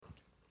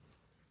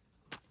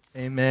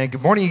Amen.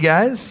 Good morning, you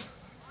guys.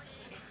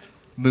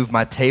 Move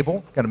my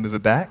table. Got to move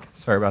it back.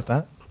 Sorry about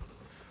that.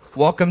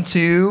 Welcome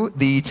to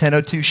the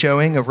 10:02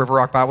 showing of River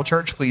Rock Bible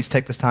Church. Please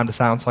take this time to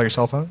silence all your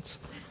cell phones.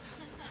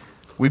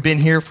 We've been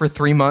here for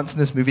 3 months in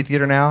this movie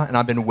theater now, and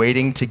I've been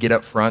waiting to get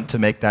up front to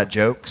make that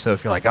joke. So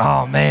if you're like,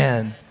 oh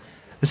man,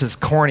 this is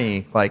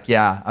corny,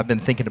 yeah, I've been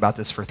thinking about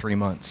this for 3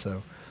 months.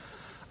 So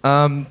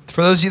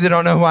for those of you that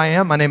don't know who I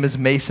am, my name is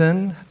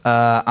Mason.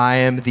 I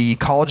am the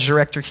college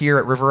director here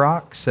at River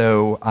Rock,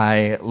 so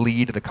I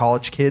lead the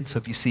college kids. So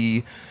if you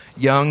see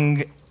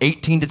young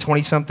 18 to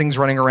 20-somethings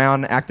running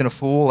around acting a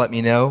fool, let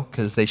me know,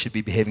 because they should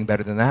be behaving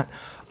better than that.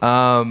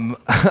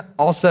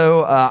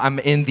 Also, I'm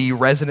in the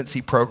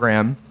residency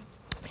program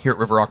here at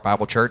River Rock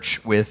Bible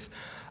Church with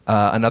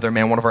another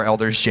man, one of our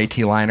elders,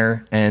 JT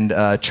Liner,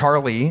 and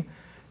Charlie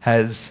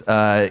has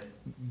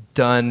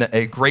done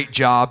a great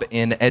job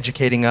in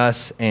educating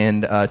us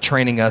and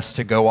training us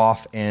to go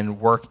off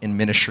and work in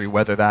ministry,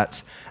 whether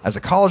that's as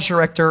a college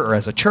director or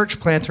as a church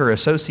planter or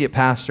associate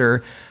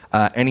pastor,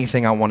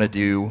 anything I want to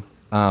do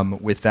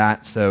with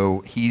that.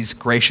 So he's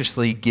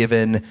graciously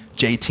given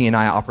JT and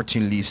I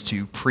opportunities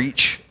to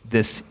preach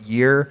this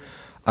year,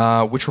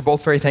 which we're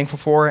both very thankful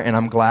for, and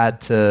I'm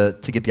glad to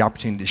get the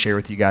opportunity to share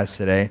with you guys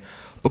today.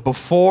 But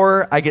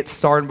before I get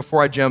started,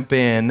 before I jump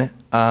in,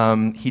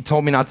 he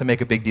told me not to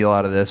make a big deal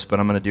out of this, but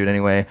I'm going to do it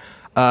anyway.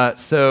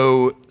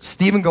 So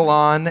Stephen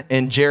Galan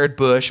and Jared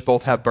Bush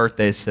both have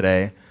birthdays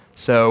today.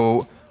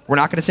 So we're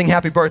not going to sing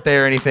happy birthday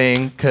or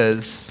anything,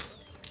 because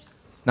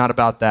not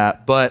about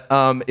that. But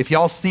if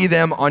y'all see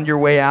them on your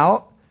way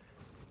out,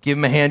 give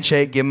them a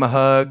handshake, give them a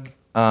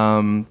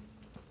hug,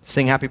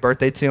 sing happy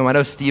birthday to them. I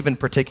know Stephen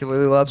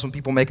particularly loves when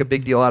people make a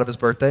big deal out of his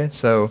birthday.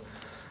 So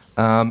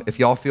if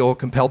y'all feel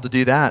compelled to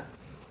do that,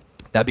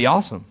 that'd be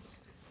awesome.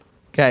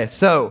 Okay,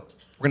 so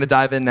we're going to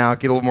dive in now,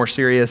 get a little more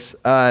serious.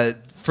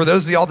 For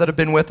those of y'all that have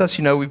been with us,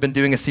 you know we've been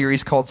doing a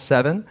series called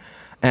 7,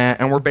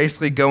 and we're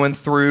basically going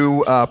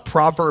through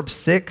Proverbs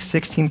 6,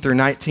 16 through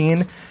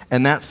 19,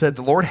 and that said,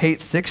 the Lord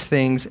hates 6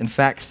 things, in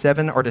fact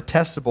 7 are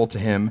detestable to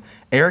him: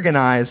 arrogant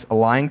eyes, a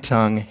lying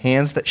tongue,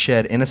 hands that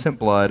shed innocent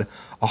blood,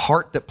 a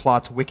heart that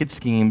plots wicked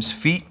schemes,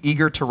 feet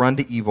eager to run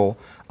to evil,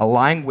 a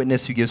lying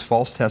witness who gives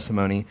false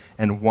testimony,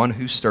 and one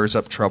who stirs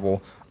up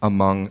trouble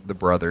among the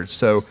brothers.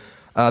 So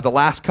the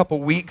last couple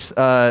weeks,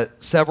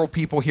 several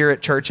people here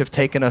at church have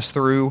taken us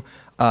through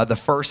the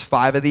first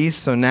 5 of these.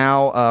 So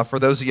now, for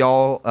those of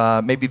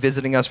y'all maybe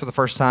visiting us for the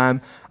first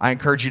time, I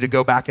encourage you to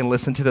go back and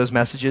listen to those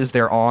messages.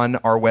 They're on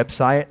our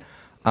website.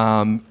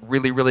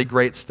 Really, really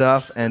great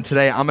stuff. And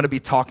today I'm going to be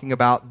talking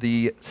about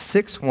the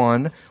 6th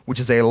one,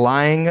 which is a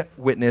lying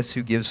witness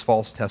who gives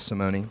false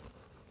testimony.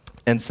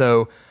 And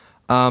so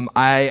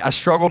I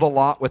struggled a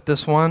lot with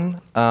this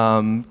one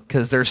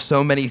because there's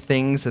so many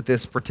things that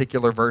this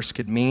particular verse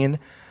could mean.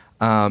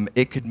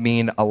 It could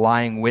mean a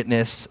lying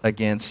witness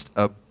against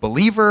a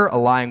believer, a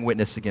lying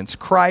witness against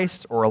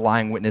Christ, or a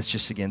lying witness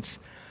just against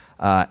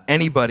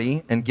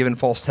anybody and giving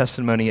false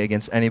testimony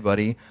against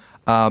anybody.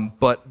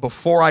 But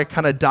before I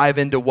kind of dive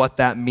into what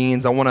that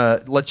means, I want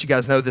to let you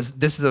guys know this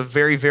is a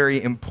very, very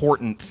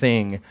important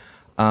thing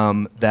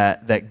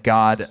that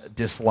God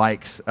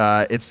dislikes.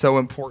 It's so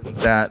important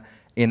that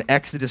in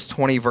Exodus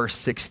 20, verse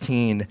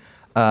 16,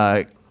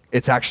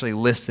 it's actually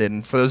listed.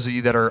 And for those of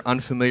you that are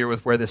unfamiliar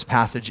with where this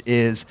passage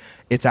is,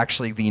 it's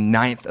actually the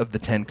 9th of the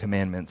 10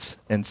 commandments.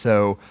 And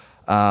so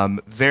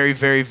very,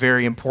 very,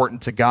 very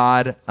important to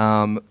God,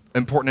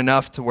 important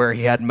enough to where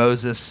he had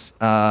Moses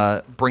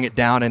bring it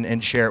down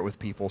and share it with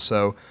people.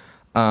 So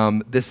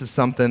this is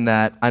something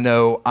that I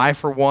know I,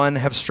 for one,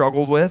 have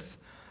struggled with,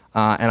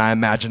 and I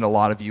imagine a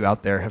lot of you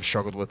out there have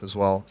struggled with as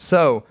well.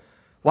 So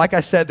like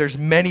I said, there's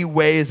many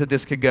ways that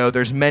this could go.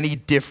 There's many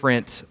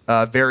different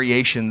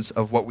variations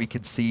of what we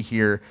could see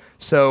here.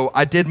 So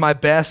I did my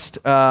best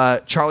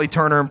Charlie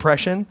Turner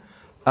impression.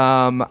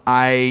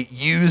 I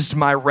used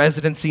my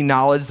residency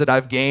knowledge that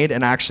I've gained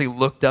and actually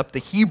looked up the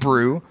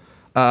Hebrew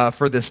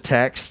for this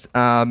text.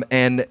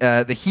 And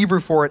the Hebrew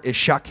for it is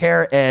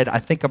shaker ed. I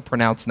think I'm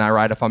pronouncing that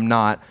right. If I'm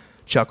not,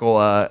 Chuck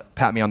will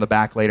pat me on the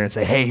back later and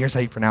say, hey, here's how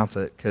you pronounce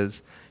it,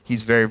 because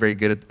he's very, very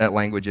good at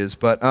languages.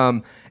 But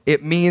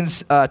it means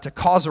to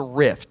cause a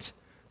rift.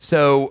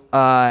 So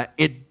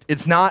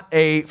it's not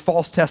a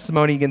false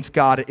testimony against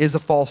God. It is a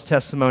false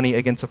testimony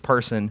against a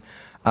person.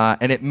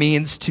 And it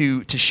means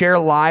to share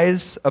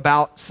lies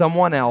about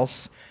someone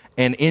else,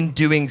 and in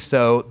doing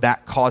so,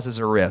 that causes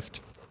a rift.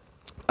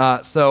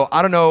 So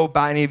I don't know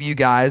about any of you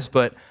guys,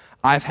 but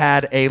I've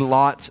had a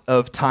lot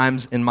of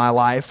times in my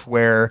life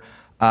where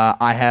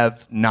I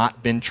have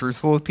not been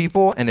truthful with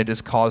people, and it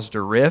has caused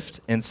a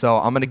rift. And so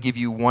I'm going to give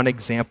you one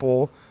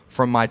example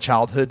from my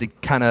childhood to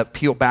kind of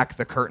peel back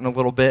the curtain a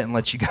little bit and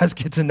let you guys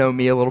get to know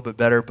me a little bit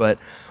better. But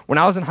when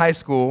I was in high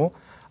school,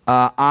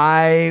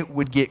 I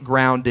would get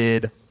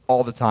grounded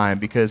all the time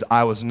because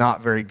I was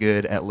not very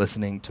good at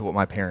listening to what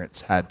my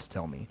parents had to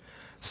tell me.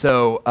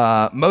 So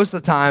most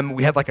of the time,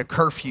 we had like a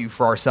curfew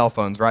for our cell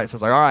phones, right? So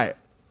it's like, all right,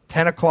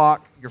 10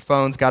 o'clock, your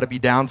phone's got to be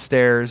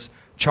downstairs,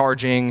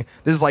 charging.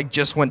 This is like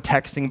just when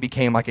texting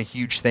became like a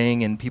huge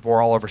thing and people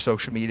were all over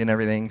social media and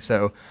everything.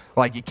 So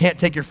like you can't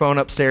take your phone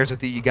upstairs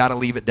with you. You got to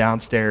leave it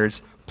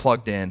downstairs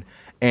plugged in.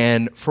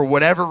 And for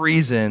whatever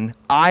reason,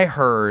 I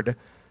heard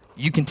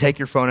you can take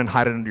your phone and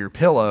hide it under your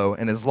pillow.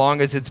 And as long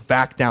as it's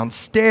back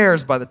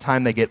downstairs by the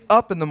time they get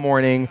up in the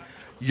morning,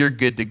 you're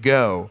good to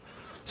go.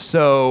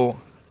 So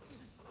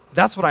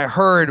that's what I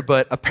heard,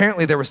 but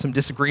apparently there was some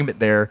disagreement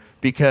there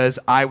because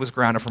I was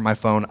grounded from my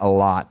phone a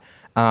lot.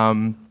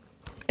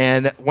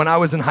 And when I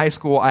was in high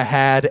school, I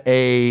had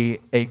a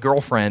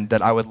girlfriend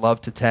that I would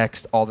love to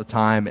text all the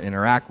time and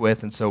interact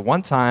with. And so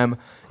one time,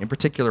 in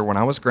particular, when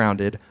I was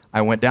grounded,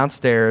 I went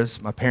downstairs.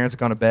 My parents had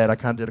gone to bed. I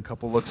kind of did a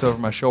couple looks over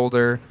my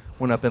shoulder,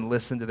 went up and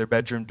listened to their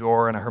bedroom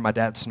door, and I heard my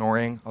dad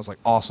snoring. I was like,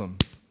 awesome,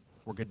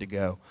 we're good to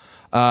go.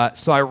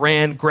 So I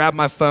ran, grabbed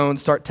my phone,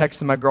 start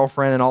texting my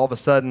girlfriend, and all of a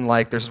sudden,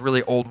 like, there's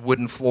really old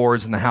wooden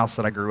floors in the house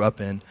that I grew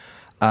up in.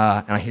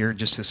 And I hear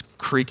just this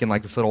creaking,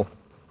 like this little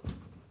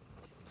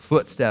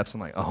footsteps. I'm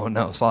like, oh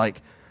no. So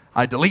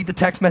I delete the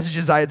text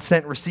messages I had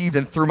sent and received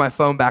and threw my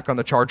phone back on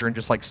the charger and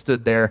just like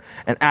stood there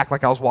and act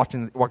like I was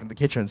walking to the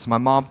kitchen. So my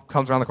mom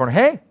comes around the corner,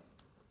 hey,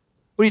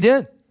 what are you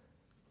doing?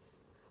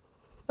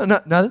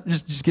 Nothing.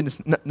 Just getting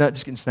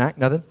a snack.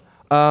 Nothing.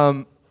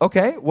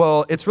 Okay.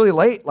 Well, it's really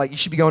late. Like you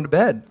should be going to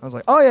bed. I was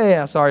like, oh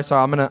yeah. Sorry.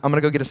 I'm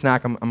gonna go get a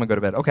snack. I'm gonna go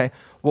to bed. Okay.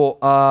 Well,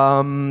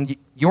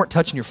 you weren't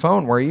touching your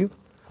phone, were you?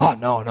 Oh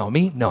no.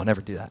 Me? No,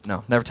 never do that.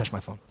 No, never touch my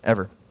phone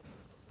ever.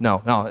 No,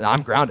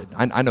 I'm grounded.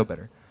 I know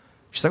better.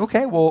 She's like,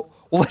 okay, well,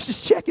 let's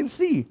just check and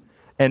see.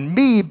 And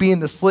me, being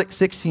the slick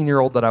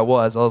 16-year-old that I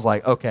was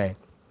like, okay,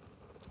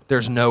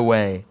 there's no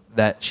way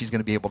that she's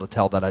going to be able to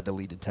tell that I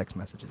deleted text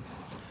messages.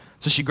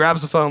 So she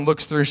grabs the phone,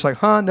 looks through, she's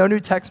like, no new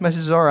text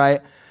messages, all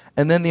right.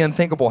 And then the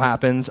unthinkable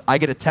happens. I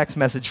get a text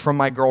message from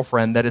my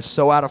girlfriend that is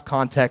so out of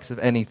context of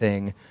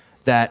anything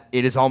that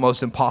it is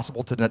almost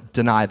impossible to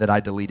deny that I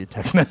deleted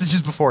text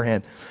messages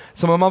beforehand.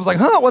 So my mom's like,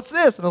 what's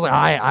this? And I was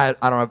like,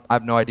 I don't know, I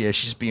have no idea.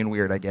 She's being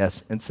weird, I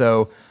guess. And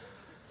so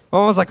my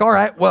mom was like, all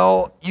right,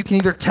 well, you can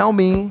either tell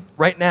me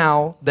right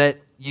now that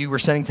you were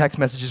sending text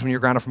messages when you're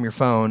grounded from your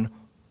phone,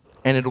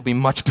 and it'll be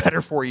much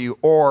better for you,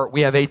 or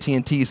we have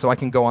AT&T, so I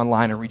can go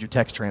online and read your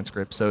text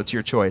transcript, so it's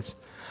your choice.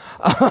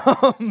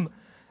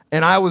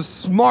 And I was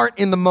smart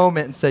in the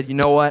moment and said, you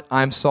know what,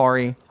 I'm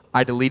sorry.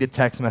 I deleted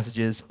text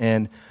messages,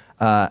 and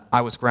I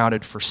was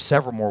grounded for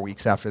several more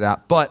weeks after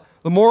that. But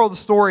the moral of the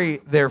story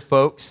there,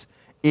 folks,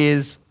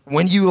 is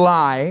when you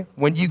lie,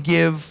 when you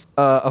give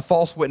a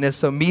false witness,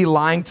 so me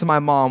lying to my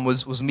mom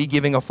was me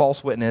giving a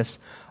false witness,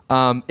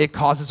 it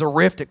causes a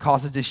rift, it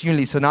causes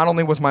disunity. So not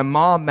only was my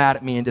mom mad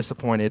at me and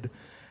disappointed,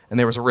 and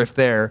there was a rift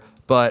there,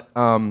 but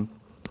I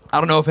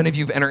don't know if any of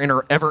you have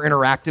ever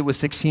interacted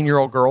with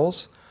 16-year-old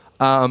girls.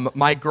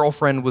 My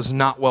girlfriend was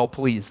not well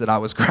pleased that I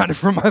was grounded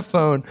from my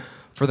phone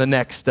for the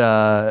next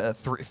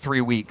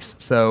 3 weeks.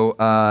 So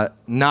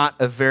not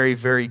a very,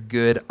 very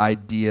good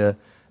idea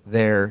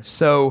there.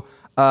 So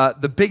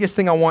the biggest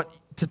thing I want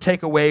to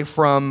take away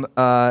from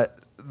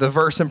the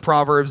verse in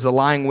Proverbs, the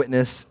lying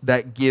witness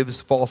that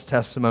gives false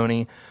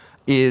testimony,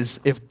 is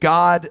if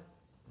God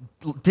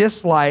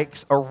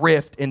dislikes a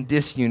rift and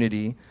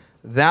disunity,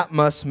 that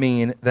must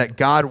mean that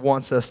God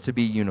wants us to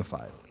be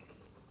unified.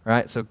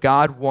 Right? So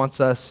God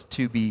wants us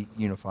to be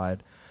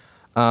unified.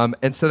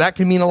 And so that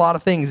can mean a lot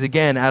of things.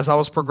 Again, as I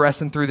was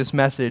progressing through this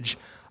message,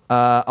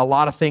 a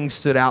lot of things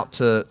stood out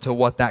to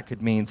what that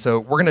could mean. So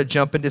we're going to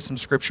jump into some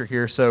scripture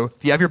here. So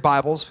if you have your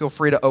Bibles, feel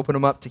free to open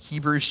them up to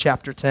Hebrews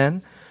chapter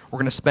 10. We're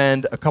going to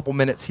spend a couple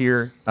minutes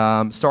here,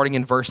 starting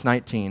in verse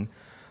 19.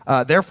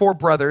 Therefore,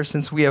 brothers,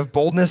 since we have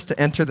boldness to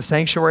enter the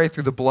sanctuary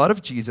through the blood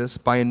of Jesus,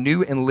 by a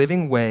new and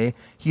living way,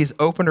 he has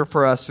opened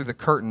for us through the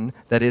curtain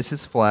that is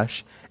his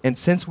flesh. And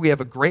since we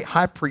have a great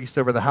high priest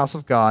over the house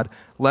of God,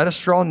 let us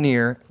draw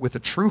near with a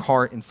true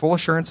heart in full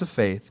assurance of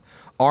faith,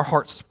 our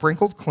hearts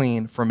sprinkled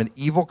clean from an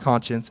evil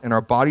conscience and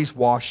our bodies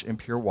washed in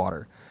pure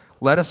water.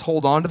 Let us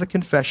hold on to the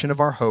confession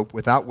of our hope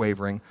without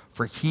wavering,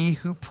 for he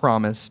who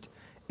promised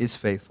is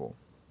faithful.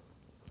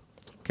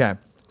 Okay,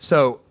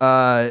 so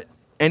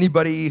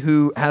anybody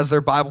who has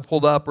their Bible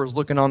pulled up or is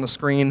looking on the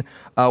screen,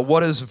 what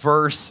does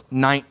verse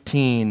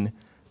 19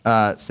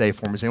 say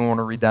for me? Does anyone want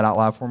to read that out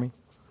loud for me?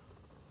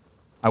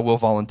 I will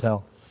volunteer.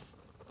 All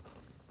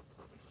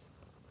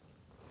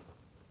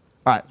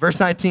right, verse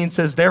 19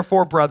 says,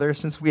 therefore, brothers,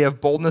 since we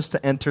have boldness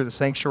to enter the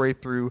sanctuary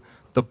through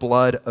the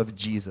blood of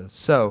Jesus.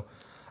 So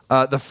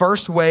the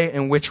first way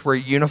in which we're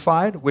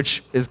unified,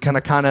 which is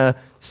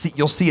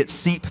you'll see it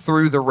seep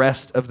through the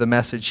rest of the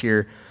message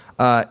here,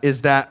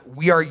 is that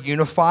we are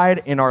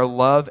unified in our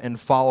love and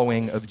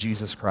following of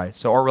Jesus Christ.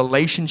 So our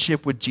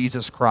relationship with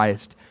Jesus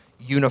Christ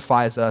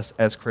unifies us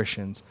as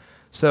Christians.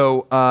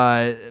 So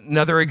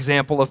another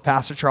example of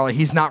Pastor Charlie,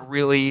 he's not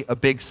really a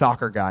big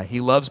soccer guy. He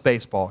loves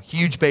baseball,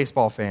 huge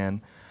baseball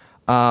fan.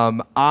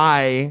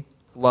 I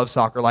love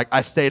soccer. Like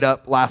I stayed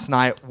up last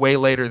night way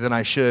later than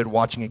I should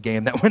watching a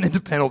game that went into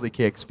penalty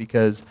kicks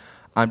because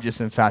I'm just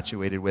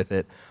infatuated with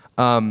it.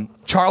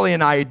 Charlie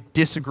and I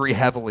disagree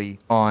heavily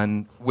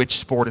on which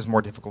sport is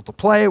more difficult to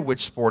play,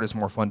 which sport is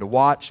more fun to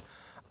watch.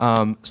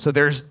 So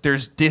there's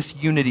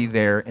disunity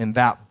there in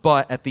that.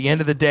 But at the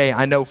end of the day,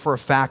 I know for a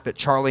fact that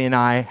Charlie and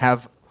I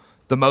have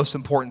the most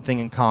important thing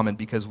in common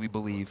because we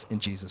believe in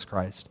Jesus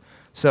Christ.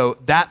 So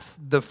that's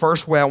the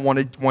first way I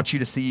want you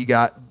to see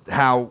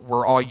how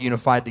we're all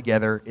unified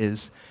together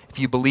is if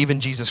you believe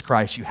in Jesus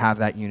Christ, you have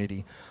that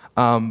unity.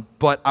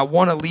 But I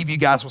want to leave you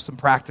guys with some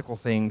practical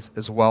things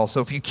as well.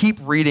 So if you keep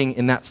reading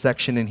in that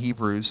section in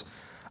Hebrews,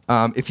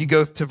 if you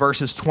go to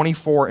verses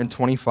 24 and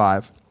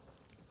 25,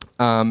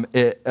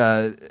 it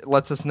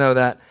lets us know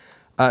that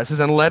it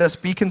says, "And let us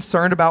be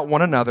concerned about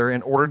one another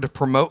in order to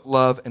promote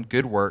love and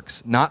good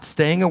works, not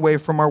staying away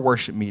from our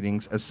worship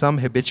meetings as some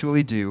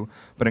habitually do,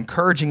 but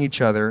encouraging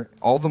each other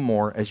all the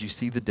more as you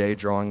see the day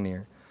drawing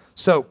near."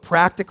 So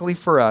practically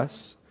for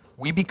us,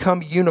 we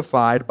become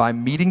unified by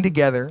meeting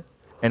together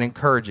and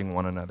encouraging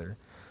one another.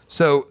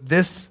 So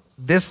this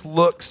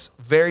looks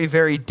very,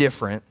 very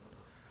different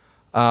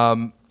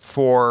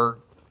for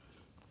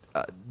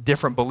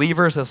different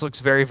believers. This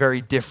looks very,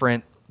 very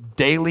different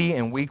daily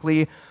and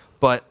weekly.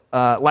 But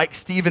like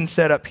Stephen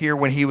said up here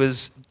when he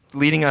was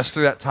leading us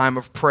through that time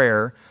of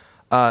prayer,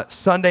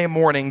 Sunday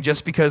morning,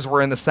 just because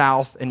we're in the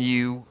South and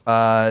you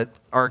are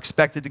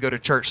expected to go to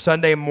church,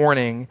 Sunday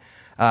morning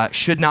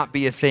should not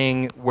be a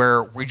thing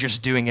where we're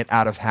just doing it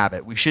out of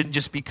habit. We shouldn't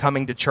just be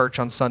coming to church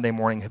on Sunday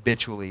morning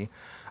habitually.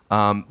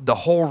 The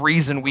whole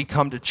reason we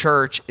come to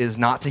church is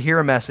not to hear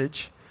a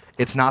message.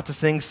 It's not to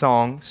sing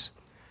songs.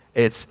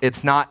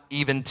 It's not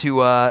even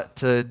to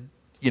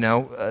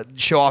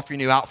show off your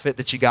new outfit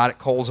that you got at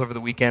Kohl's over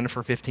the weekend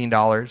for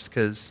 $15,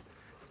 because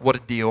what a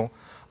deal.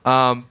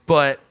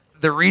 But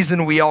the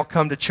reason we all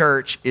come to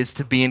church is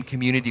to be in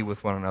community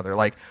with one another.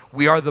 Like,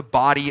 we are the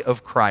body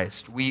of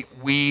Christ.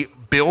 We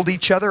build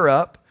each other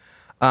up.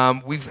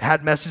 We've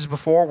had messages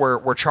before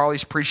where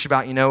Charlie's preached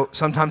about,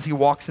 sometimes he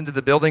walks into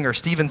the building, or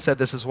Stephen said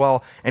this as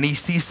well, and he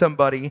sees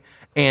somebody,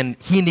 and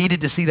he needed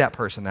to see that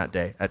person that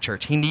day at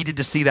church. He needed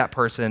to see that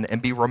person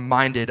and be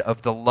reminded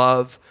of the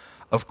love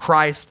of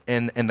Christ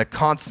and the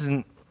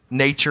constant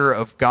nature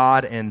of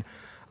God. And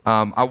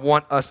I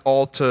want us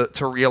all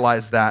to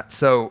realize that.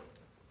 So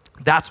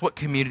that's what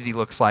community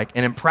looks like.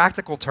 And in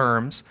practical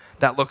terms,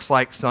 that looks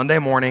like Sunday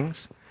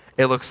mornings.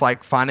 It looks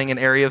like finding an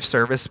area of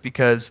service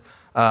because,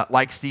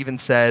 like Stephen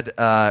said,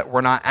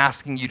 we're not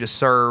asking you to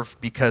serve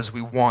because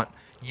we want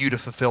you to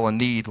fulfill a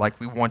need. Like,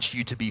 we want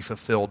you to be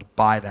fulfilled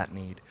by that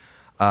need.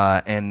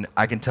 And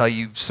I can tell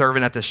you,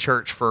 serving at this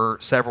church for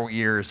several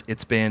years,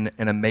 it's been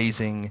an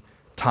amazing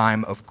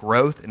time of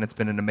growth, and it's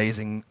been an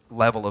amazing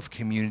level of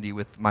community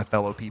with my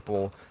fellow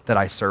people that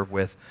I serve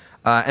with.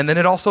 And then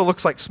it also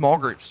looks like small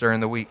groups during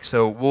the week.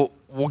 So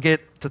we'll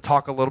get to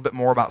talk a little bit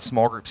more about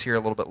small groups here a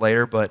little bit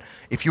later. But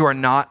if you are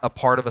not a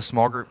part of a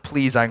small group,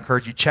 please, I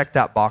encourage you, check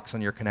that box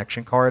on your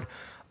connection card.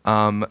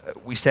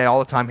 We say all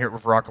the time here at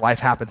River Rock, life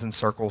happens in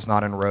circles,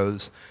 not in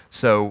rows.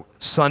 So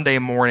Sunday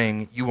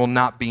morning, you will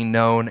not be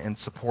known and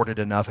supported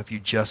enough if you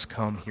just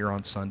come here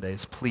on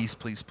Sundays. Please,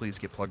 please, please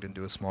get plugged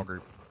into a small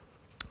group.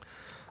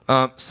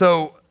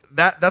 So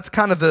that's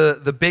kind of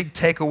the big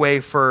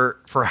takeaway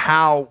for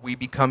how we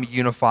become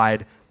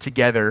unified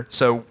together.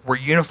 So we're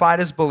unified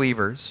as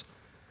believers,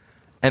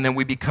 and then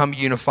we become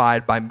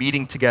unified by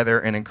meeting together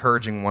and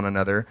encouraging one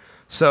another.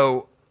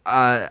 So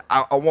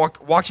I'll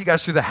walk you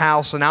guys through the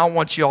house, and now I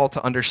want you all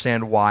to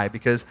understand why,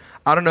 because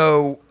I don't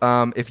know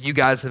if you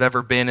guys have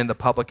ever been in the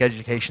public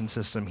education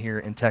system here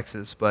in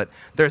Texas, but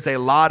there's a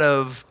lot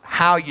of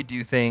how you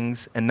do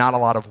things and not a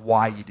lot of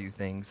why you do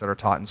things that are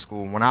taught in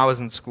school. When I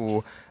was in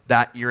school,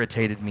 that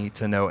irritated me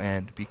to no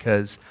end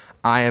because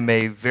I am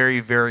a very,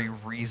 very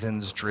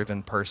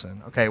reasons-driven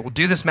person. Okay, well,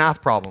 do this math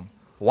problem.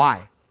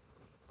 Why?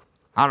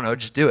 I don't know,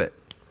 just do it.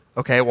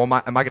 Okay, well,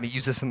 am I going to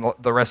use this in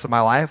the rest of my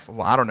life?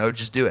 Well, I don't know,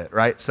 just do it,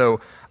 right? So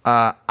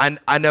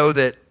I know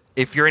that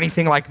if you're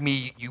anything like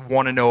me, you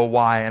want to know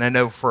why. And I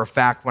know for a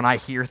fact when I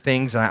hear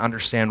things and I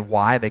understand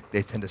why, they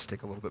tend to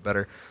stick a little bit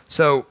better.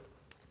 So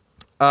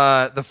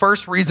the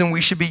first reason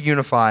we should be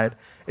unified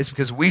is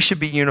because we should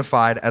be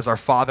unified as our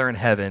Father in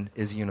heaven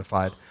is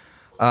unified.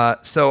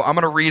 So I'm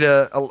going to read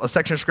a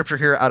section of scripture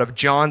here out of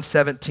John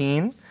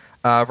 17,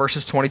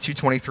 verses 22,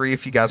 23,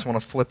 if you guys want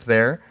to flip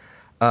there.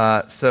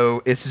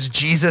 So this is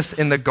Jesus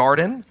in the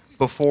garden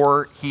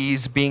before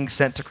he's being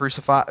sent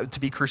to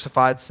be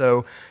crucified.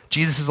 So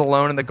Jesus is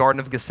alone in the Garden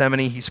of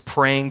Gethsemane. He's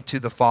praying to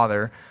the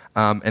Father,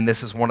 and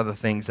this is one of the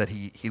things that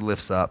he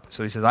lifts up.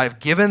 So he says, "I have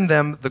given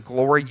them the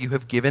glory you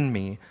have given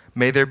me.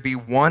 May there be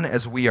one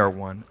as we are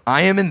one.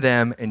 I am in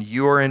them, and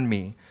you are in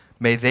me.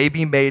 May they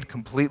be made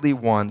completely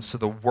one, so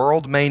the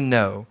world may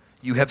know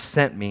you have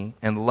sent me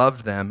and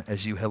loved them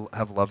as you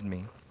have loved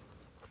me."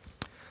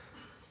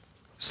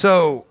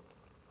 So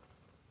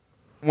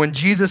when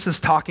Jesus is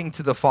talking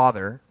to the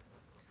Father,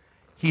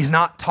 he's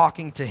not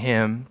talking to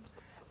him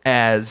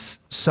as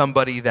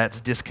somebody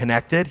that's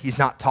disconnected. He's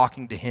not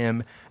talking to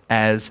him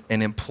as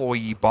an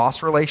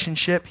employee-boss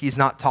relationship. He's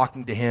not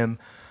talking to him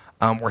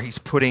where he's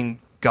putting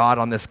God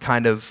on this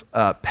kind of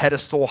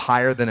pedestal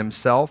higher than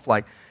himself.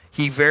 Like,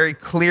 he very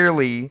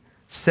clearly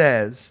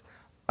says,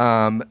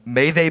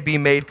 may they be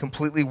made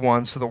completely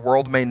one, so the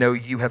world may know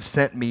you have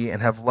sent me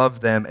and have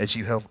loved them as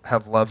you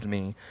have loved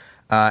me.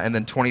 And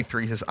then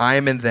 23 says, I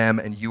am in them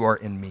and you are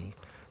in me,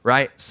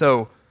 right?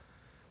 So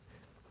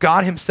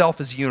God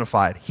himself is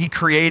unified. He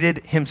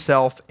created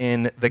himself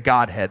in the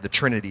Godhead, the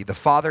Trinity, the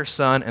Father,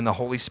 Son, and the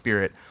Holy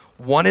Spirit.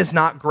 One is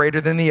not greater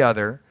than the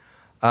other.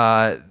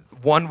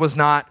 One was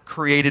not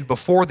created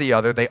before the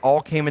other. They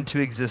all came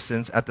into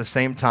existence at the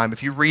same time.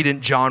 If you read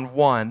in John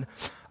 1,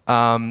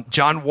 John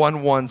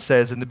 1:1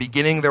 says, in the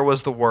beginning there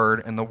was the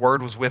Word, and the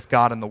Word was with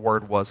God, and the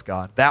Word was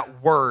God.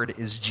 That Word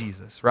is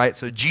Jesus, right?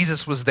 So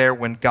Jesus was there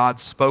when God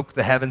spoke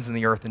the heavens and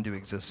the earth into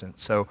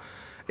existence. So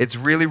it's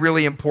really,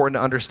 really important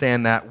to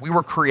understand that we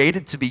were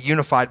created to be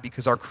unified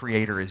because our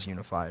Creator is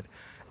unified.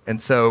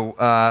 And so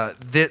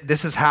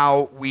this is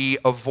how we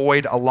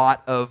avoid a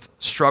lot of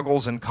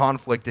struggles and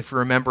conflict. If you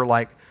remember,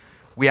 like,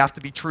 we have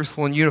to be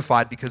truthful and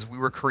unified because we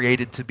were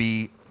created to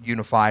be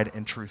unified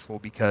and truthful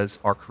because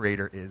our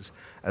Creator is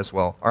as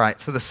well. All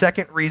right, so the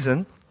second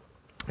reason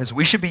is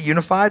we should be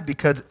unified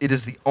because it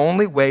is the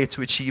only way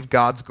to achieve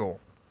God's goal,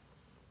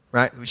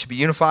 right? We should be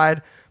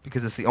unified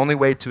because it's the only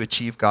way to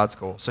achieve God's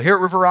goal. So here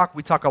at River Rock,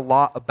 we talk a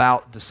lot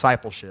about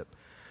discipleship.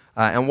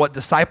 And what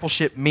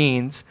discipleship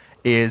means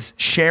is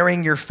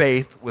sharing your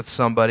faith with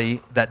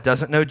somebody that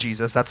doesn't know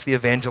Jesus. That's the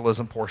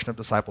evangelism portion of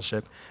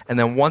discipleship. And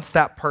then once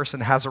that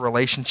person has a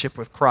relationship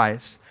with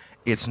Christ,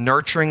 it's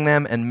nurturing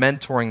them and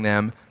mentoring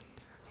them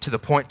to the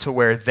point to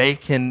where they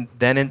can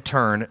then in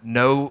turn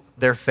know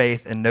their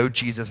faith and know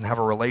Jesus and have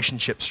a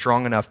relationship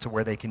strong enough to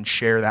where they can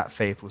share that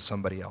faith with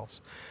somebody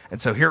else.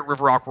 And so here at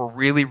River Rock, we're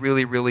really,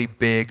 really, really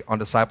big on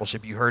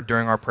discipleship. You heard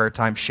during our prayer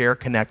time, share,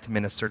 connect,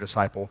 minister,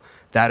 disciple.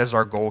 That is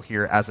our goal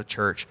here as a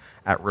church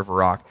at River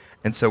Rock.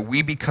 And so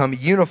we become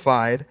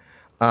unified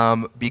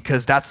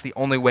because that's the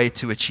only way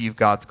to achieve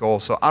God's goal.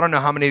 So I don't know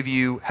how many of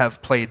you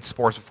have played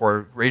sports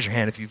before. Raise your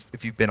hand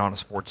if you've been on a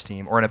sports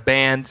team or in a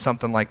band,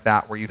 something like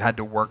that, where you've had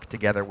to work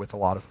together with a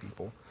lot of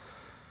people.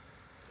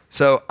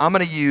 So I'm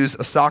going to use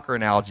a soccer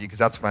analogy because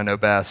that's what I know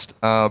best.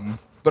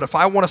 But if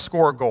I want to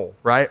score a goal,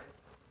 right?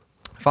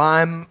 If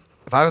I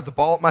have the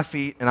ball at my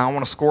feet and I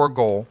want to score a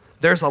goal,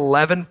 there's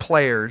 11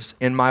 players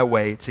in my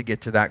way to get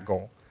to that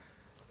goal.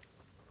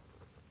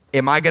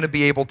 Am I going to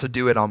be able to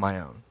do it on my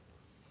own?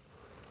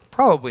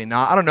 Probably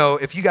not. I don't know.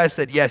 If you guys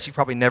said yes, you've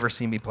probably never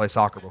seen me play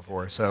soccer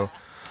before. So,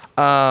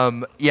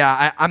 I'm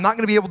not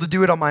going to be able to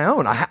do it on my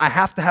own. I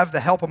have to have the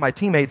help of my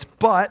teammates,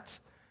 but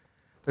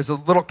there's a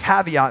little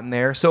caveat in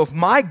there. So if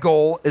my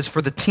goal is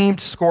for the team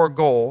to score a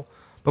goal,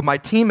 but my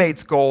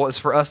teammate's goal is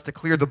for us to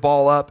clear the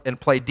ball up and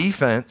play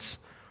defense,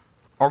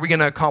 are we going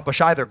to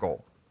accomplish either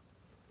goal?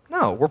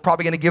 No. We're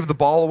probably going to give the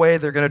ball away.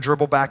 They're going to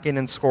dribble back in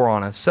and score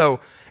on us. So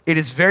it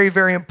is very,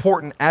 very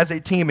important as a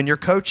team, and your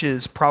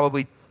coaches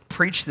probably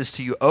preach this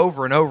to you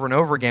over and over and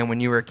over again when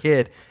you were a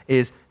kid,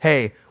 is,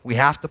 hey, we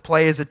have to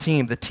play as a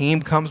team. The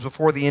team comes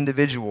before the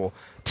individual.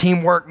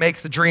 Teamwork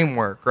makes the dream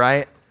work,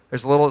 right?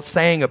 There's a little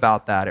saying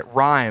about that. It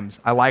rhymes.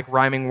 I like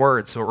rhyming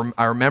words, so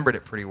I remembered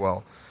it pretty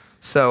well.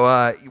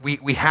 So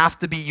we have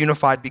to be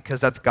unified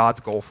because that's God's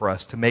goal for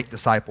us, to make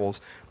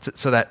disciples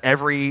so that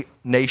every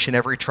nation,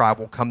 every tribe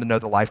will come to know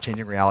the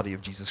life-changing reality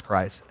of Jesus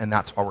Christ, and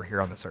that's why we're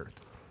here on this earth.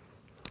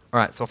 All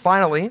right, so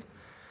finally,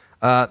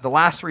 the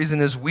last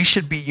reason is we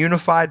should be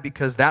unified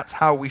because that's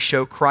how we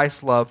show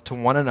Christ's love to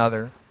one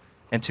another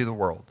and to the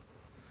world.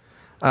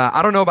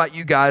 I don't know about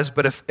you guys,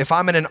 but if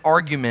I'm in an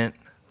argument,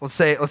 let's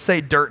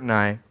say Dirt and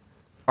I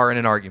are in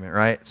an argument,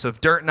 right? So if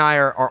Dirt and I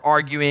are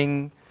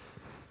arguing,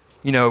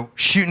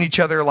 shooting each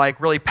other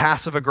like really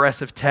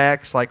passive-aggressive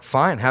texts, like,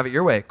 fine, have it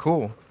your way,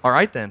 cool. All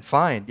right then,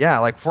 fine. Yeah,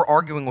 like if we're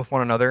arguing with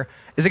one another,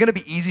 is it going to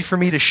be easy for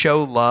me to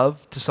show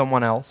love to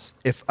someone else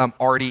if I'm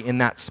already in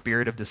that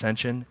spirit of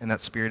dissension and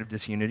that spirit of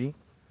disunity?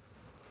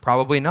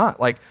 Probably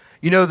not. Like,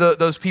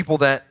 those people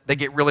that they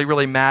get really,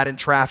 really mad in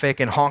traffic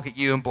and honk at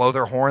you and blow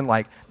their horn,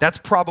 like, that's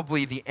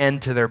probably the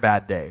end to their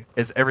bad day.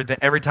 Is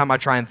every time I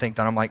try and think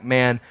that, I'm like,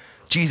 man,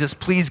 Jesus,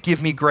 please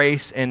give me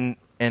grace and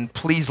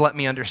please let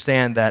me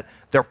understand that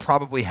they're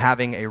probably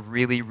having a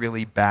really,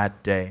 really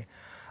bad day.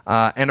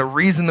 And a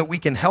reason that we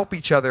can help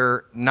each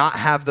other not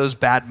have those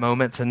bad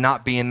moments and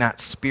not be in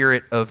that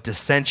spirit of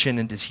dissension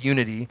and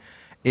disunity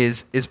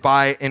is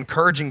by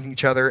encouraging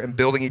each other and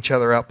building each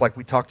other up like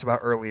we talked about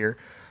earlier.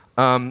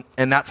 And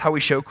that's how we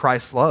show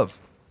Christ's love.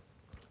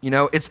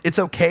 It's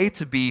okay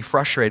to be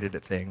frustrated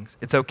at things.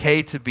 It's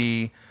okay to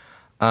be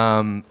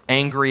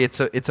angry.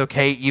 It's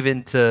okay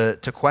even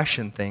to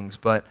question things.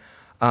 But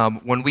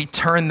when we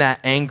turn that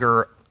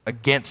anger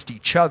against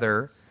each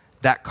other,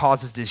 that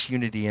causes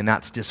disunity, and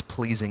that's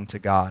displeasing to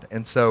God.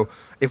 And so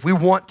if we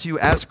want to,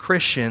 as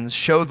Christians,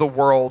 show the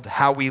world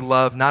how we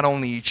love not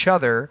only each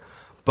other,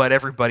 but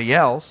everybody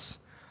else,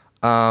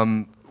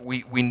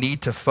 we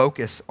need to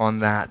focus on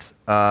that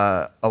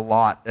a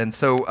lot. And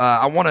so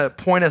I want to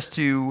point us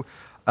to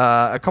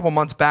a couple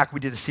months back, we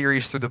did a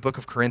series through the book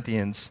of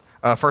Corinthians.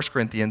 1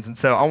 Corinthians. And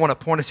so I want to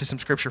point us to some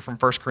scripture from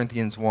 1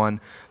 Corinthians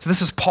 1. So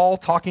this is Paul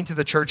talking to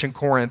the church in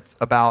Corinth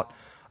about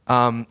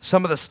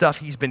some of the stuff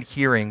he's been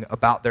hearing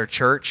about their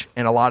church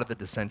and a lot of the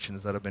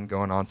dissensions that have been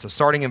going on. So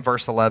starting in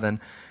verse 11,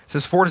 it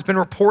says, "For it has been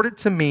reported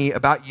to me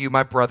about you,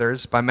 my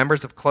brothers, by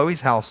members of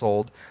Chloe's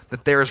household,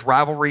 that there is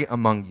rivalry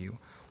among you.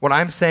 What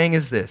I'm saying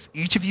is this: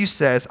 each of you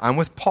says, 'I'm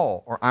with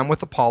Paul,' or 'I'm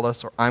with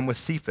Apollos,' or 'I'm with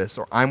Cephas,'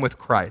 or 'I'm with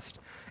Christ.'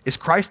 Is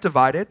Christ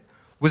divided?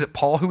 Was it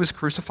Paul who was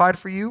crucified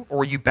for you, or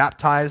were you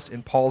baptized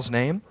in Paul's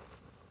name?"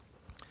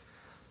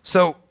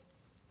 So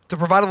to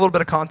provide a little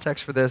bit of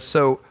context for this,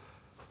 so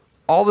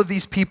all of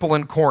these people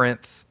in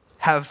Corinth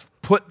have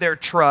put their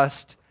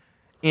trust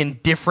in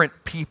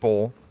different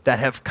people that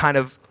have kind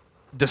of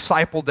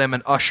discipled them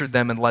and ushered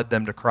them and led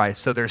them to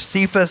Christ. So there's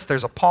Cephas,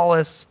 there's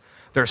Apollos,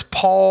 there's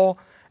Paul,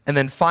 and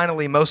then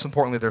finally, most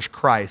importantly, there's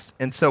Christ.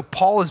 And so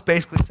Paul is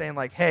basically saying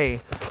like,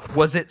 hey,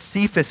 was it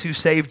Cephas who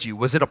saved you?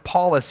 Was it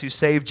Apollos who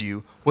saved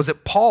you? Was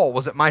it Paul?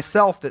 Was it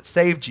myself that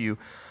saved you?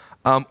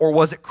 Or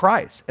was it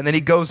Christ? And then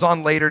he goes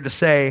on later to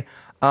say,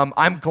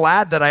 I'm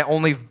glad that I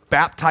only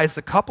baptized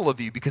a couple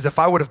of you, because if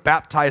I would have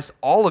baptized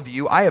all of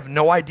you, I have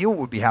no idea what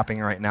would be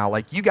happening right now.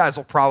 Like, you guys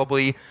will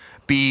probably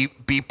be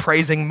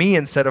praising me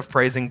instead of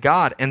praising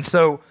God. And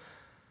so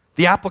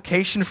the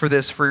application for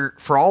this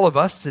for all of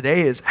us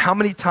today is, how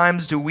many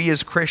times do we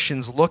as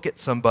Christians look at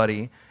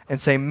somebody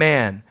and say,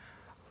 man,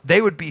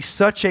 they would be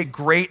such a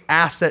great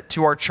asset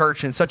to our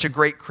church and such a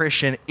great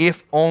Christian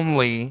if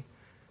only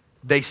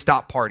they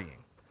stopped partying,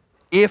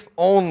 if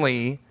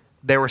only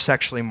they were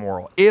sexually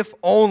immoral, if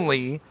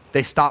only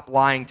they stopped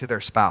lying to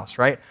their spouse,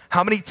 right?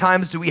 How many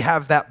times do we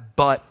have that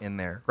but in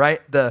there,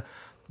 right? The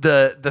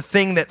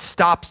thing that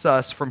stops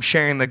us from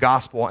sharing the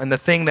gospel and the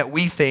thing that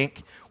we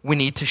think we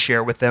need to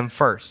share with them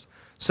first.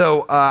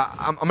 So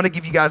I'm going to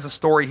give you guys a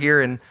story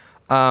here, and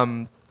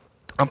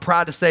I'm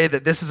proud to say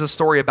that this is a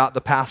story about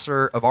the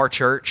pastor of our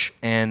church.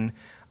 And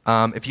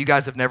if you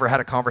guys have never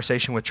had a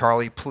conversation with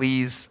Charlie,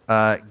 please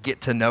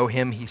get to know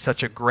him. He's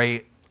such a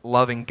great,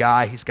 loving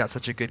guy. He's got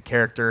such a good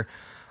character,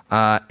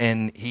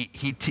 and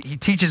he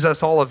teaches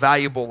us all a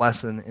valuable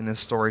lesson in this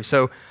story.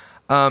 So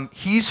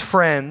he's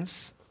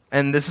friends,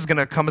 and this is going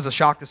to come as a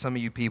shock to some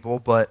of you people,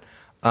 but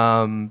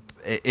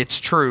it's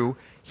true.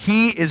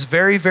 He is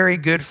very, very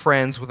good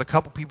friends with a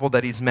couple people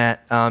that he's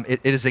met. It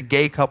is a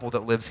gay couple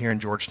that lives here in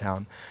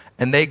Georgetown.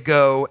 And they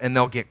go and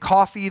they'll get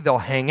coffee, they'll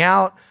hang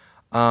out.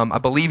 I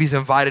believe he's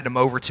invited them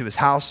over to his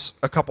house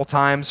a couple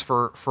times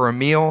for a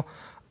meal.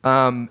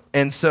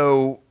 And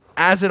so,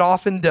 as it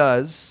often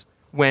does,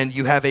 when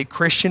you have a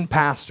Christian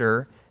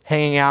pastor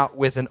hanging out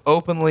with an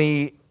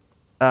openly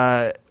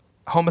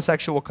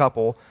homosexual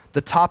couple,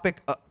 the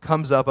topic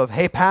comes up of,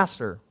 hey,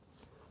 pastor,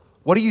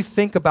 what do you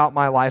think about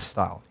my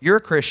lifestyle? You're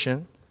a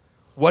Christian.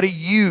 What do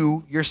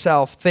you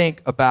yourself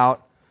think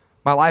about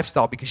my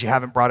lifestyle? Because you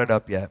haven't brought it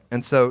up yet.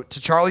 And so, to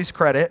Charlie's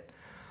credit,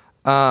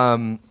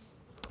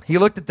 he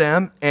looked at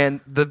them, and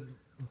the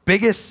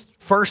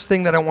first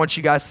thing that I want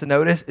you guys to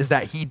notice is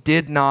that he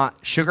did not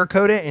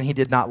sugarcoat it, and he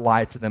did not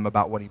lie to them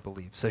about what he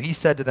believed. So he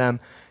said to them,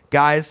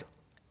 guys,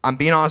 I'm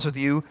being honest with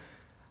you.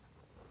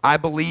 I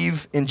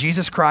believe in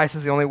Jesus Christ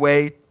as the only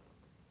way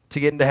to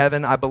get into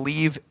heaven. I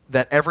believe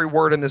that every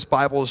word in this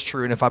Bible is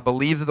true. And if I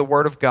believe the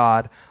word of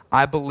God,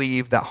 I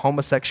believe that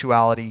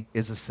homosexuality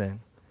is a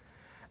sin.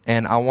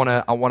 And I want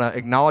to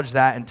acknowledge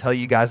that and tell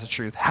you guys the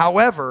truth.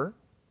 However,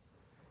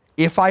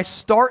 if I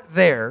start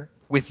there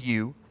with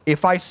you,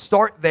 if I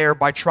start there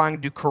by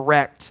trying to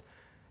correct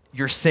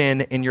your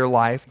sin in your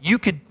life, you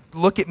could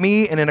look at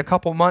me and in a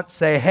couple months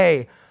say,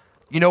 hey,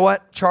 you know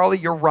what, Charlie,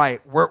 you're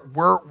right.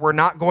 We're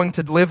not going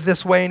to live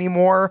this way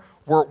anymore.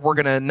 We're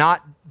going to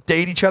not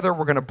date each other.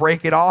 We're going to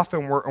break it off,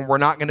 and we're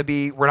not going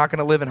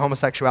to live in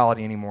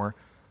homosexuality anymore.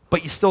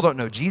 But you still don't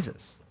know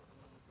Jesus,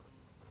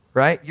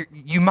 right?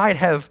 You might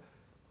have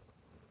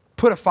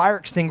put a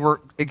fire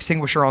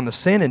extinguisher on the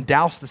sin and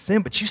douse the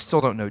sin, but you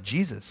still don't know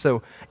Jesus.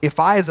 So if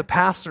I as a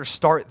pastor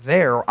start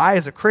there, or I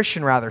as a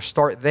Christian rather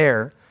start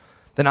there,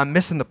 then I'm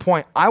missing the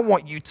point. I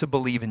want you to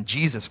believe in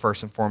Jesus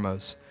first and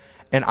foremost.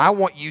 And I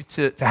want you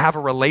to have a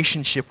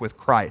relationship with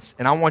Christ.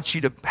 And I want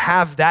you to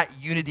have that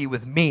unity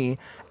with me.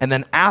 And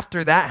then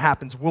after that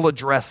happens, we'll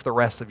address the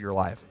rest of your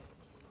life.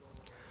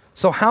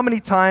 So how many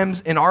times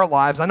in our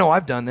lives, I know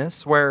I've done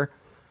this, where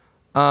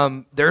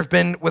there have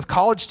been with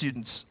college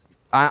students.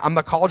 I'm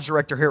the college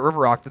director here at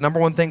River Rock. The number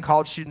one thing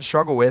college students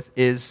struggle with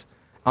is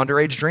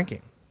underage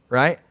drinking,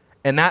 right?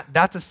 And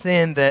that's a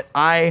sin that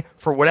I,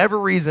 for whatever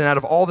reason, out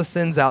of all the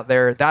sins out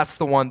there, that's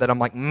the one that I'm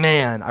like,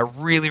 man, I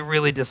really,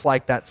 really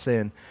dislike that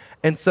sin.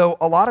 And so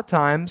a lot of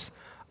times,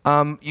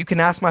 you can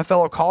ask my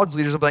fellow college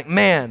leaders, I'll be like,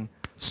 man,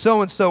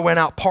 so-and-so went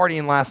out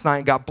partying last night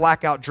and got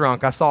blackout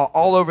drunk. I saw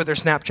all over their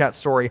Snapchat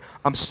story.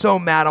 I'm so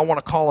mad, I want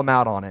to call them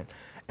out on it.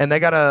 And they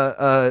got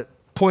to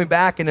point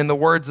back, and in the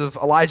words of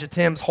Elijah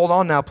Timms, hold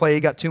on now, play, you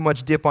got too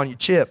much dip on your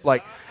chip.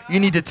 Like, you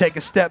need to take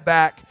a step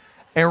back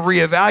and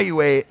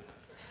reevaluate.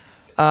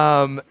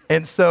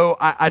 And so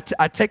I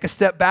take a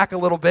step back a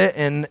little bit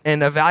and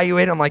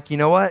evaluate. I'm like, you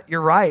know what?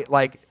 You're right.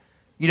 Like,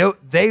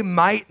 they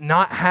might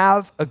not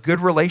have a good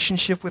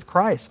relationship with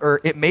Christ, or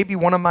it may be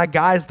one of my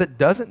guys that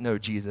doesn't know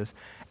Jesus.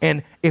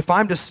 And if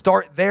I'm to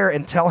start there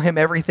and tell him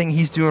everything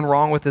he's doing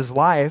wrong with his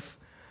life,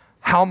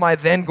 how am I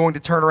then going to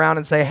turn around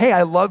and say, hey,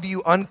 I love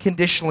you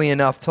unconditionally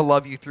enough to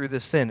love you through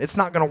this sin? It's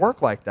not going to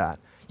work like that.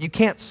 You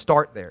can't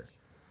start there,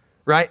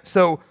 right?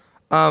 So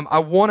I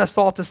want us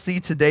all to see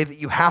today that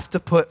you have to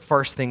put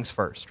first things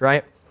first,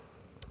 right?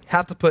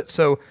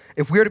 So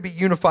if we're to be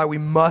unified, we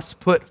must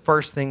put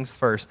first things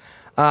first.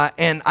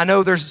 And I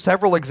know there's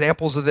several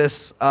examples of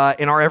this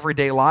in our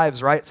everyday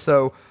lives, right?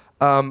 So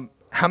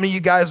how many of you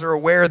guys are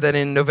aware that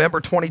in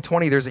November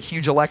 2020, there's a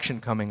huge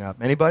election coming up?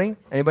 Anybody?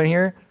 Anybody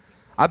here?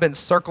 I've been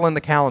circling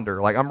the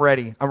calendar. Like, I'm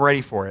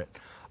ready for it.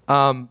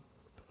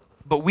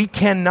 But we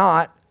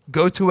cannot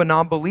go to a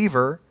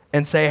non-believer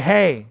and say,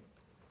 hey,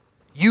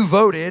 you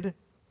voted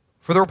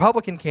for the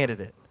Republican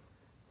candidate.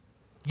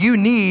 You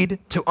need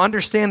to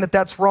understand that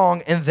that's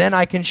wrong, and then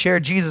I can share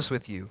Jesus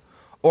with you.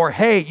 Or,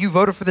 hey, you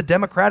voted for the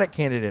Democratic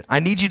candidate. I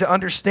need you to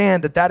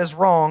understand that that is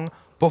wrong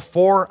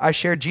before I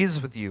share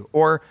Jesus with you.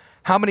 Or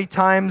how many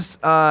times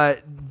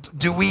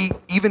do we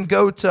even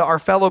go to our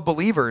fellow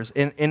believers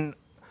in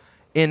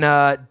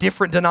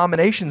different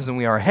denominations than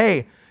we are?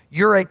 Hey,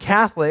 you're a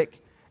Catholic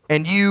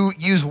and you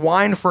use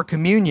wine for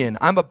communion.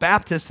 I'm a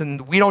Baptist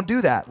and we don't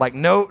do that. Like,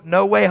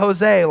 no way,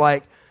 Jose.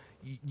 Like,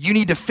 you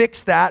need to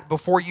fix that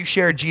before you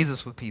share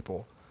Jesus with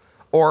people.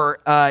 Or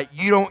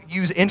you don't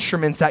use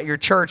instruments at your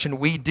church and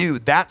we do.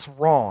 That's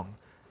wrong.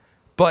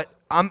 But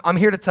I'm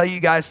here to tell you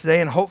guys today,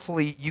 and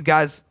hopefully you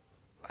guys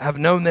have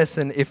known this,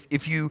 and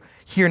if you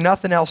hear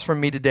nothing else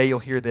from me today, you'll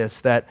hear this,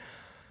 that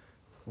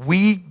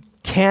we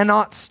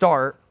cannot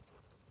start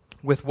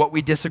with what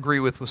we disagree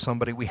with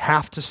somebody. We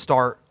have to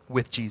start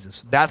with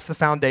Jesus. That's the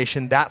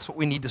foundation. That's what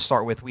we need to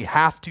start with. We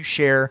have to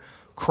share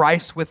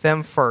Christ with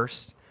them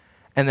first,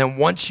 and then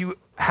once you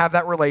have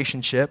that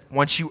relationship,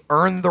 once you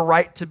earn the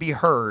right to be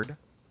heard,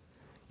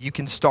 you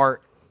can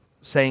start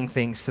saying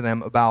things to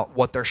them about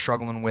what they're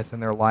struggling with in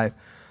their life.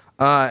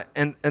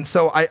 And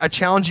so I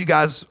challenge you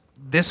guys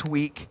this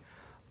week.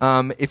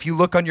 If you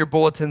look on your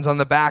bulletins on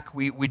the back,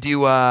 we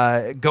do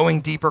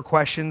going deeper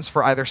questions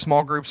for either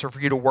small groups or for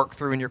you to work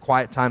through in your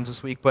quiet times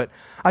this week. But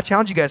I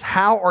challenge you guys,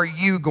 how are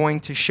you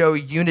going to show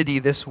unity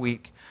this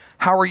week?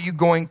 How are you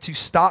going to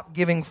stop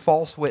giving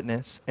false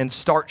witness and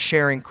start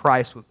sharing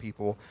Christ with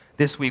people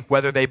this week,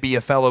 whether they be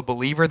a fellow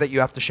believer that you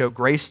have to show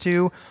grace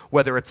to,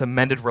 whether it's a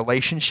mended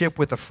relationship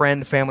with a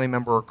friend, family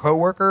member, or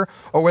coworker,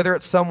 or whether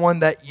it's someone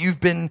that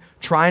you've been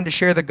trying to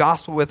share the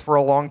gospel with for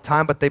a long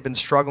time, but they've been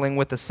struggling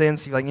with the sin.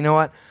 So you're like, you know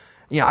what?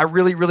 I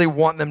really, really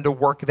want them to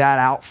work that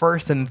out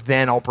first, and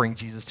then I'll bring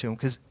Jesus to them.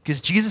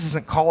 Because Jesus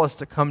doesn't call us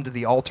to come to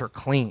the altar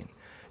clean.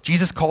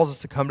 Jesus calls us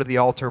to come to the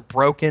altar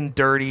broken,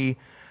 dirty,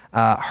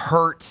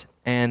 hurt,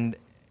 and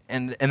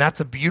that's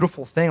a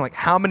beautiful thing. Like,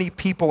 how many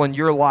people in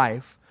your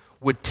life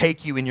would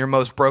take you in your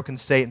most broken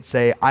state and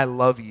say, I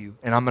love you,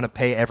 and I'm going to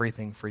pay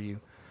everything for you?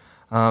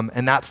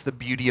 And that's the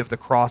beauty of the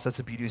cross. That's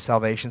the beauty of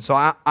salvation. So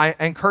I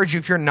encourage you,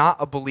 if you're not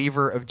a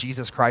believer of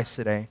Jesus Christ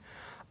today,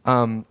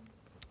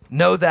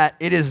 know that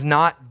it is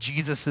not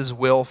Jesus'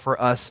 will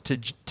for us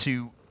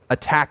to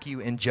attack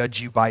you and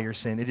judge you by your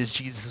sin. It is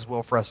Jesus'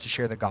 will for us to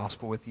share the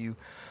gospel with you.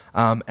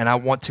 And I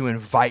want to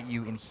invite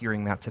you in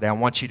hearing that today. I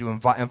want you to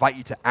invite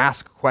you to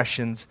ask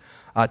questions,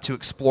 to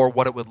explore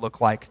what it would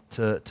look like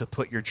to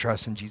put your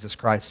trust in Jesus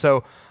Christ.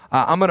 So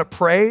I'm going to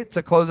pray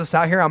to close us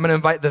out here. I'm going to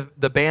invite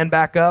the band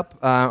back up,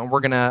 and we're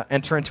going to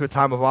enter into a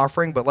time of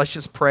offering. But let's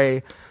just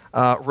pray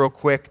real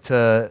quick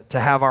to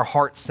have our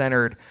hearts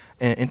centered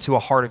into a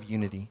heart of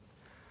unity.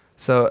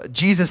 So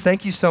Jesus,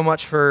 thank you so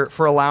much for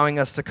allowing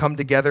us to come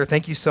together.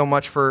 Thank you so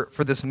much for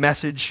this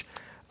message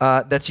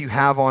that you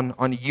have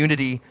on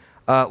unity.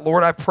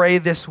 Lord, I pray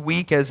this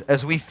week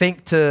as we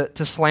think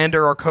to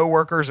slander our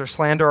coworkers or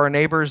slander our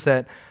neighbors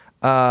that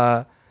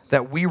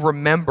we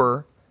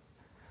remember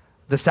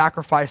the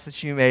sacrifice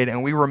that you made,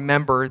 and we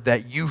remember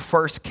that you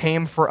first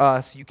came for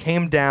us. You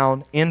came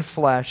down in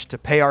flesh to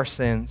pay our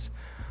sins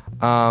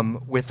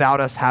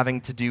without us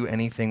having to do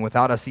anything,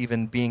 without us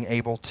even being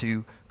able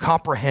to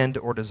comprehend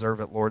or deserve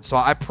it, Lord. So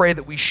I pray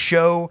that we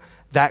show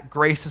that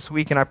grace this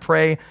week, and I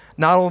pray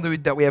not only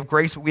that we have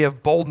grace, but we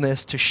have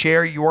boldness to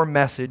share your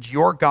message,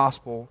 your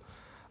gospel,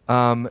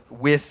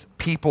 with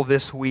people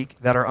this week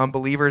that are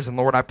unbelievers. And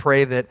Lord, I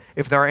pray that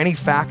if there are any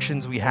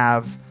factions we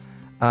have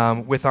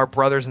with our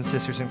brothers and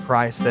sisters in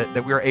Christ,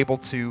 that we are able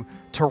to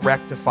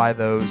rectify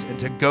those and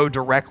to go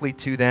directly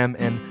to them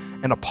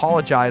and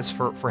apologize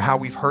for how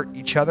we've hurt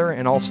each other,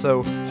 and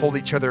also hold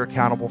each other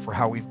accountable for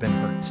how we've been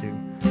hurt too.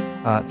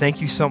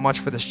 Thank you so much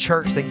for this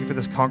church. Thank you for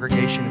this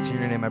congregation. It's in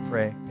your name I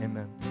pray.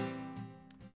 Amen.